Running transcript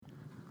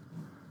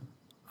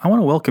I want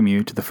to welcome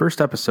you to the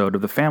first episode of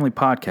the Family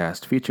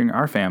Podcast featuring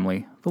our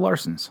family, the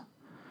Larsons.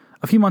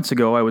 A few months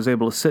ago, I was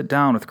able to sit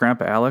down with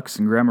Grandpa Alex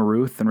and Grandma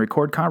Ruth and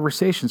record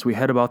conversations we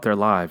had about their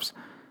lives.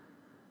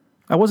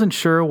 I wasn't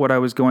sure what I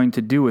was going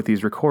to do with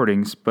these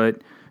recordings,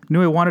 but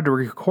knew I wanted to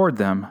record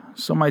them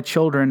so my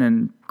children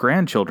and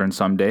grandchildren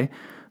someday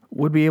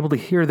would be able to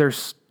hear their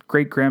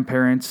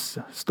great-grandparents'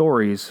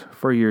 stories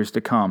for years to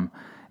come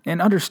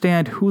and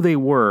understand who they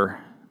were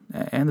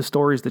and the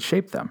stories that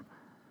shaped them.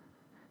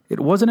 It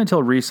wasn't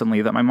until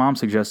recently that my mom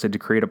suggested to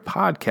create a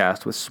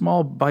podcast with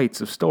small bites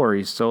of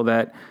stories so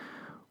that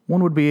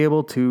one would be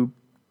able to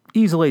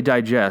easily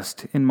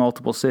digest in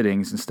multiple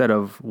sittings instead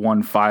of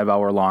one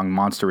 5-hour-long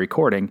monster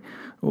recording,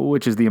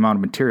 which is the amount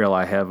of material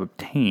I have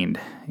obtained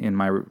in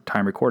my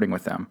time recording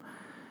with them.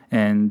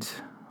 And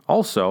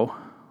also,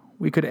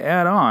 we could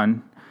add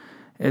on,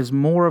 as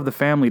more of the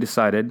family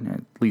decided,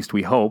 at least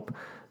we hope,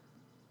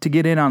 to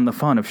get in on the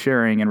fun of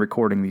sharing and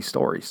recording these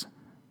stories.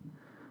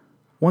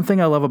 One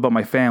thing I love about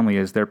my family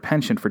is their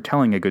penchant for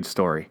telling a good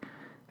story,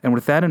 and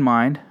with that in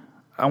mind,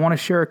 I want to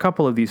share a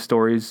couple of these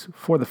stories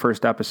for the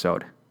first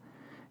episode.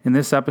 In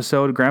this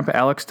episode, Grandpa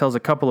Alex tells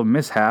a couple of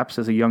mishaps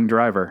as a young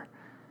driver,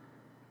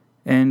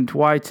 and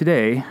why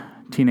today,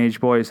 teenage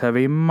boys have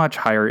a much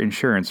higher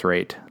insurance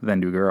rate than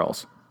do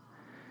girls.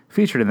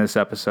 Featured in this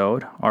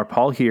episode are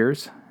Paul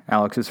Heers,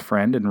 Alex's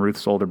friend and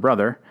Ruth's older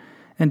brother,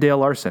 and Dale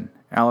Larson,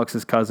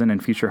 Alex's cousin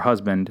and future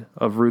husband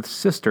of Ruth's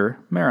sister,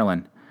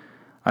 Marilyn.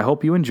 I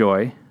hope you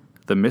enjoy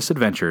The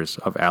Misadventures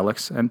of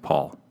Alex and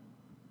Paul.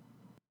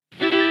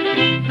 I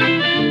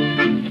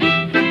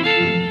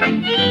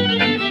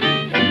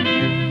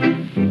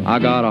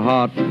got a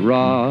hot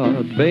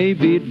rod,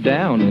 baby,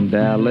 down in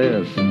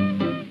Dallas.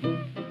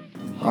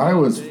 I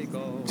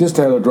just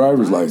had a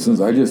driver's license.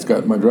 I just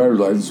got my driver's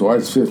license, so I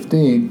was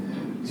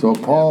 15. So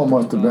Paul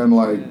must have been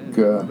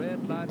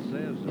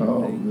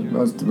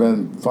must have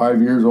been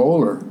 5 years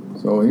older.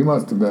 So he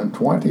must have been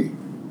 20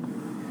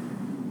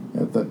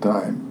 at that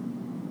time.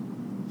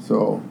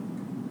 So,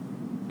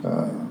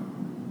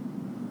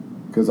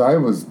 because I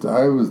was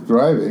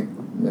driving,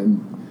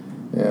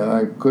 and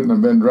I couldn't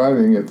have been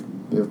driving if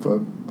I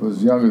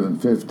was younger than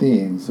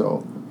 15.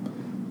 So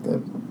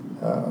that,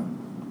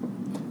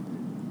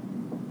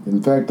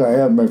 in fact, I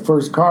had my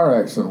first car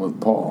accident with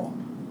Paul.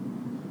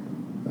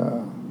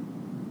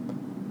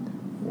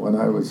 When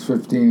I was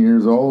 15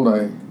 years old,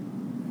 I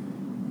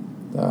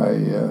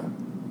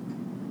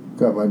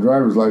got my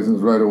driver's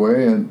license right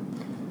away, and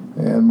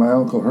my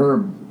Uncle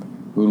Herb,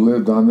 who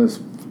lived on this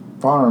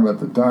farm at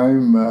the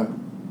time,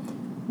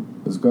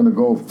 was going to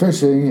go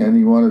fishing, and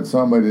he wanted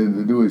somebody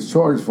to do his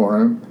chores for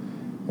him.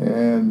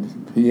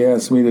 And he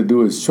asked me to do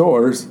his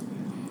chores,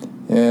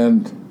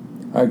 and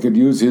I could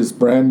use his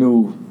brand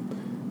new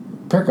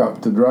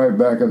pickup to drive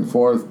back and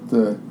forth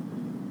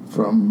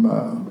from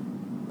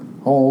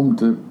home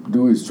to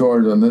do his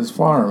chores on this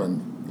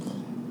farm.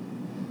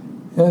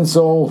 And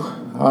so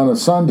on a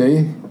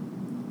Sunday,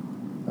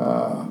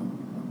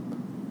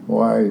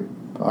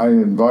 I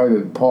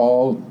invited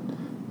Paul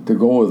to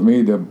go with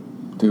me to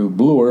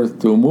Blue Earth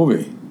to a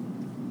movie.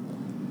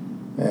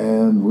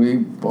 And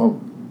we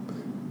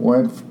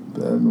went,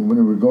 and when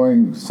we were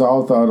going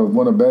south out of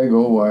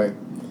Winnebago,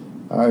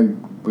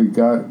 we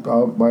got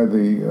out by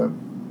the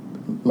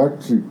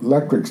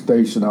electric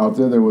station out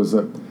there. There was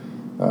the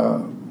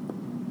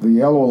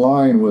yellow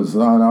line was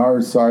on our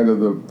side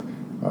of the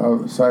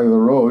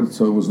road,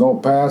 so there was no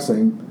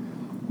passing.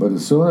 But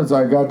as soon as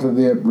I got to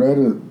the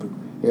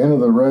end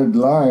of the red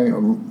line,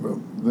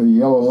 the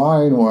yellow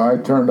line, where I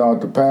turned out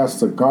to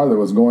pass the car that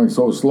was going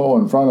so slow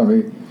in front of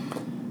me,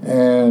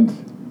 and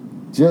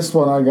just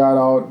when I got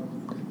out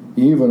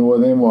even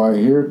with him, why,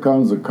 here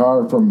comes a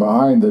car from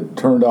behind that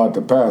turned out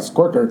to pass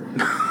quicker,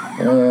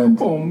 and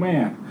Oh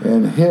man!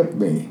 And hit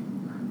me,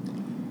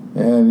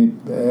 and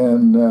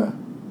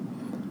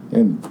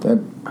that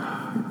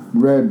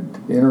red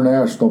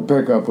International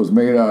pickup was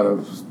made out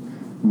of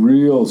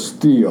real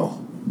steel,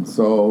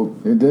 so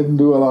it didn't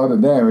do a lot of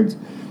damage.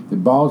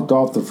 It bounced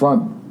off the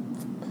front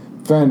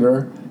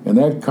fender, and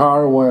that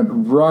car went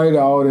right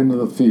out into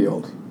the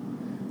field.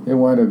 It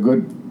went a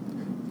good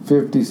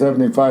 50,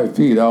 75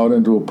 feet out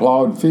into a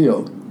plowed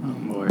field. Oh,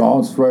 boy.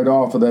 Bounced right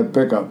off of that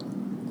pickup.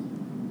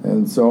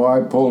 And so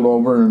I pulled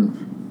over and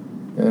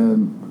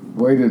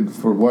waited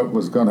for what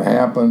was going to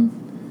happen.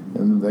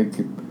 And the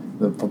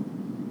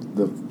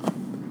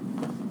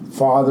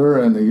father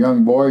and the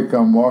young boy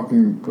come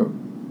walking.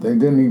 They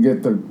didn't even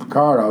get the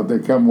car out. They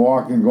come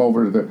walking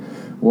over to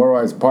where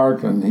I was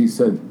parked, and he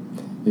said,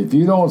 "If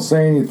you don't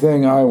say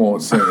anything, I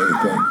won't say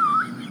anything."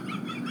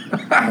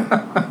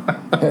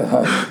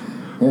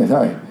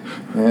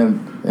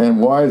 and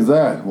why is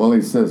that? Well,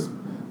 he says,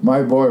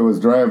 my boy was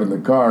driving the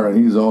car, and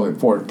he's only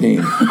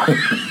 14.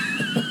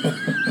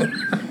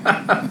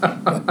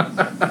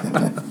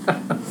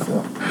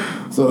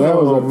 So that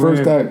was the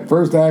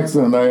first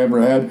accident I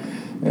ever had,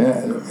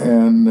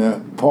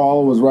 and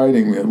Paul was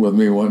riding it with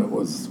me when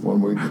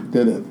we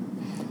did it.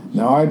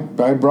 Now I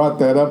brought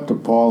that up to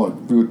Paul a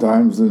few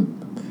times, and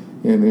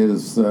in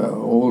his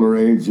older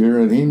age here,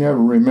 and he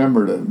never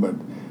remembered it. But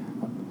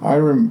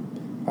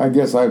I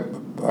guess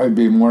I'd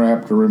be more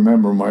apt to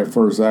remember my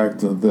first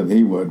accident than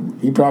he would.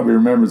 He probably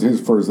remembers his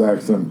first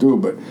accident too,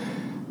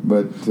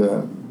 but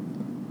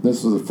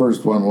this was the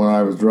first one when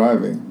I was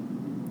driving.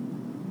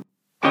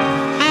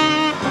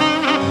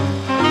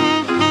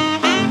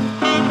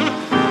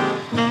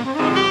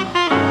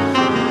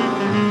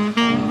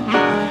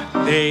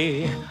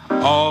 They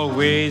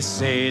always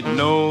said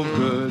no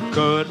good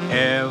could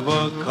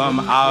ever come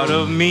out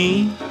of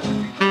me.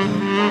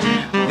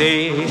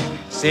 They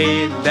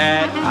said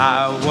that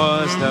I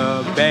was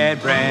the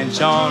bad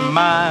branch on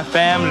my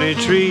family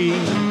tree.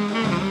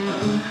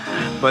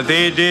 But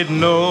they didn't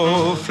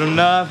know from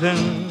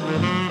nothing.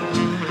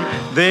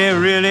 They're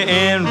really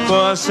in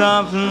for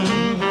something.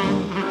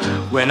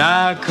 When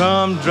I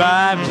come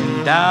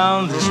driving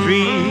down the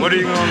street, What are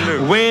you gonna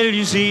do? well,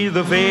 you see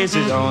the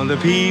faces on the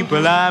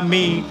people I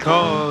meet,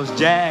 'cause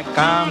Jack,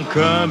 I'm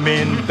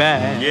coming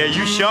back. Yeah,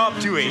 you sharp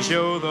too, ain't you?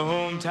 Show the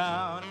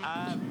hometown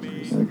I've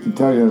made. I can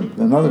tell you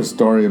another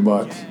story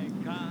about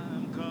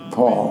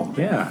Paul.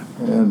 Yeah.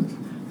 And,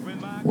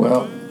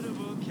 well,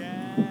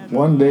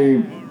 one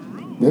day,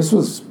 this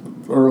was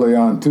early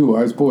on too.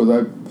 I suppose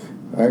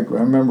I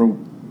remember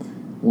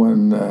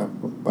when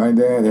my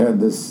dad had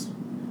this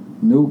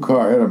new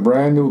car, had a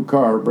brand new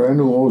car, brand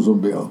new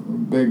Oldsmobile,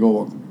 big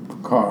old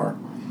car.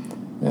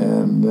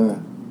 And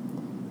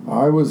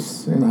I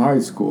was in high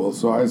school,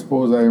 so I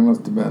suppose I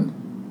must have been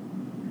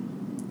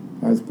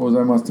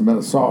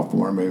a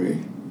sophomore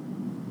maybe.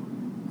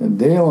 And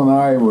Dale and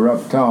I were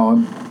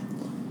uptown,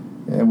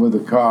 and with a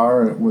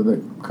car,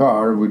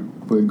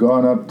 we'd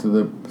gone up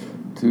to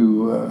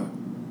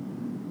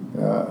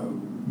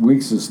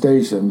Weeks'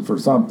 station for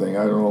something.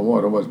 I don't know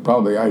what it was,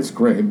 probably ice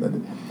cream. But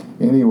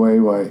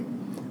anyway,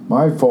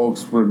 my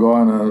folks were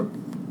going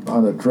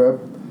on a trip,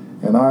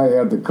 and I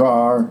had the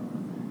car,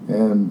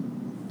 and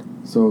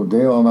so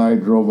Dale and I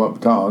drove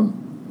uptown.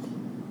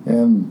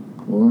 And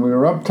when we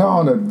were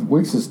uptown at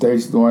Weeks'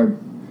 station,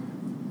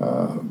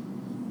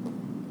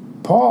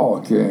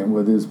 Paul came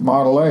with his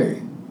Model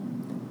A,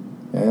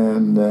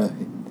 and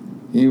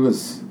he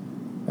was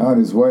on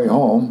his way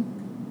home.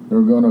 They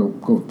were going to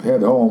go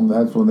head home.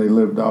 That's when they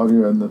lived out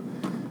here on the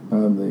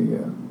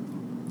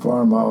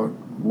farm out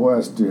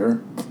west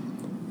here.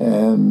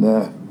 And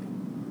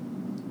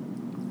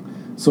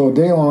so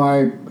Dale and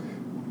I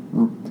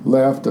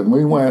left, and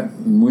we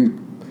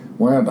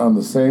went on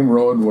the same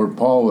road where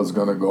Paul was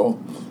going to go.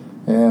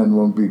 And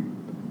when we,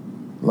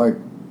 like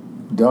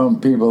dumb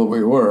people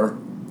we were,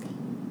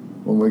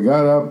 when we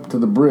got up to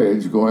the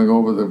bridge going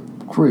over the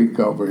creek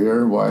over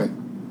here,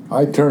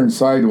 I turned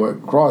sideways,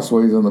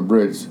 crossways on the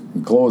bridge,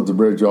 and closed the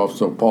bridge off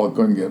so Paul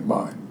couldn't get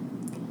by.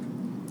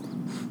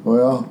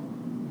 Well,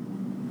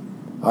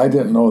 I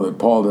didn't know that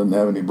Paul didn't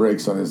have any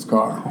brakes on his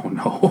car. Oh,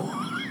 no.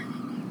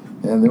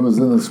 And it was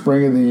in the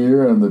spring of the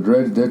year, and the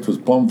dredge ditch was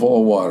plumb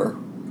full of water.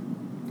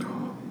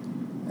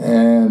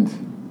 And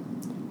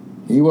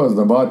he wasn't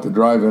about to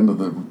drive into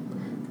the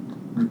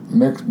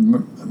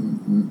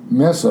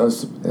miss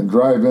us and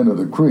drive into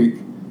the creek.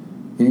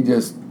 He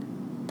just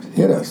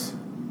hit us.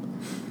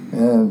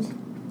 And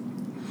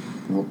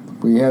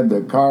we had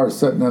the car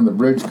sitting on the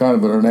bridge kind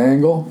of at an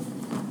angle.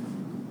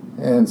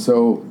 And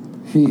so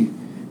he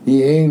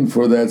aimed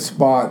for that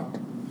spot,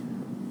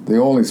 the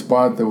only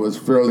spot that was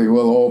fairly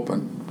well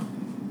open.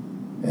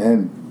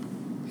 And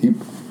he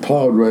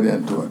plowed right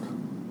into it.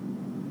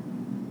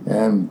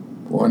 And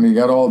when he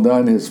got all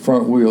done, his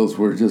front wheels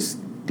were just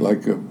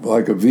like a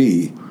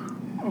V.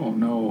 Oh,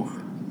 no.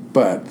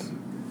 But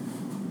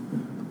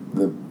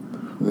the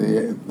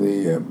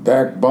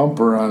back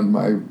bumper on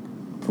my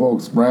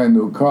folks' brand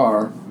new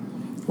car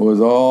was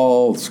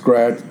all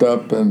scratched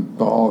up and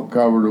all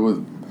covered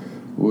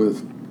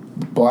with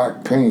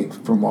black paint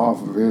from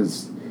off of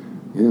his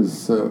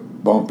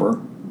bumper.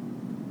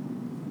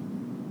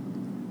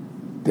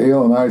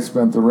 Dale and I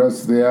spent the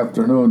rest of the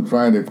afternoon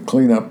trying to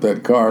clean up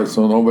that car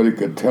so nobody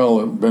could tell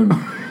it had been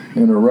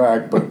in a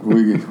wreck, but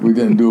we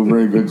didn't do a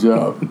very good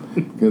job,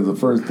 because the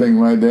first thing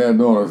my dad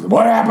noticed,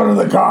 what happened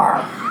to the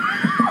car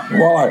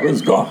while I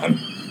was gone?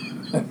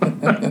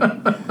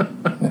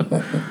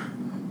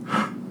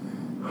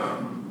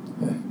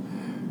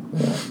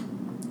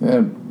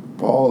 And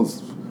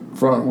Paul's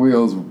front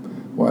wheels,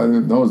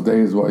 in those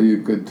days,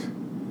 you could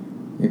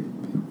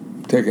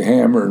take a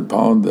hammer and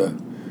pound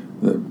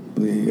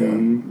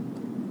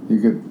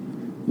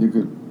you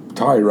could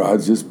tie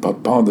rods, just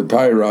pound the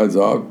tie rods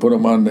out, put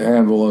them on the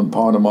anvil and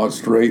pound them out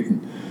straight,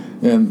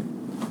 and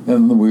the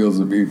wheels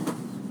would be.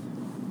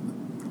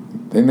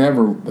 They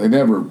never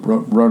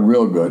run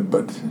real good,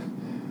 but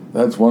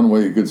that's one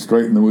way you could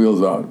straighten the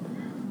wheels out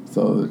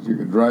so that you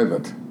could drive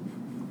it.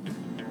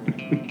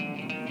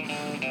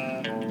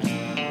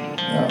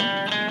 Yeah.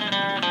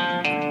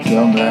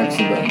 Dumb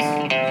accidents.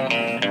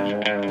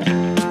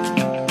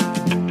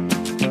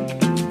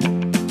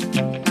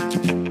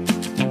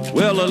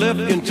 Well, I left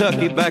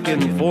Kentucky back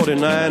in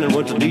 49 and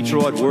went to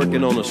Detroit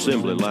working on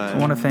assembly line. I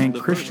want to thank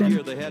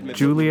Christian,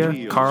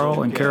 Julia,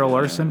 Carl, and Carol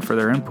Larson for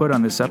their input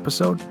on this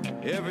episode.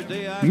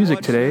 Music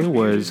today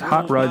was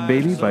Hot Rod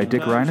Baby by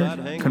Dick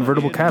Reinert,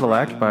 Convertible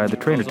Cadillac by the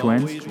Trainer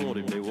Twins,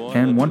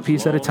 and One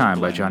Piece at a Time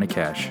by Johnny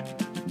Cash.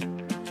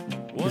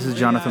 This is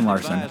Jonathan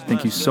Larson.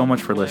 Thank you so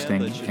much for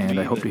listening, and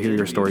I hope to hear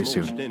your story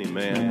soon.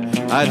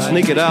 I'd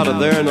sneak it out of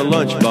there in a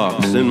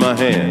lunchbox in my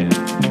hand.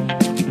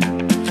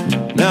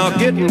 Now,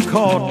 getting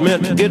caught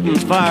meant getting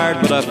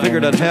fired, but I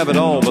figured I'd have it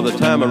all by the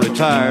time I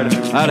retired.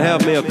 I'd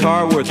have me a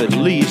car worth at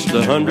least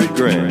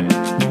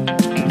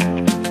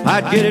 $100,000.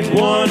 I'd get it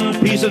one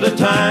piece at a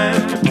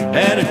time,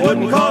 and it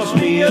wouldn't cost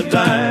me a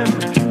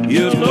dime.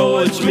 You'll know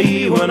it's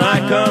me when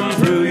I come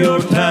through your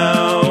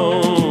town.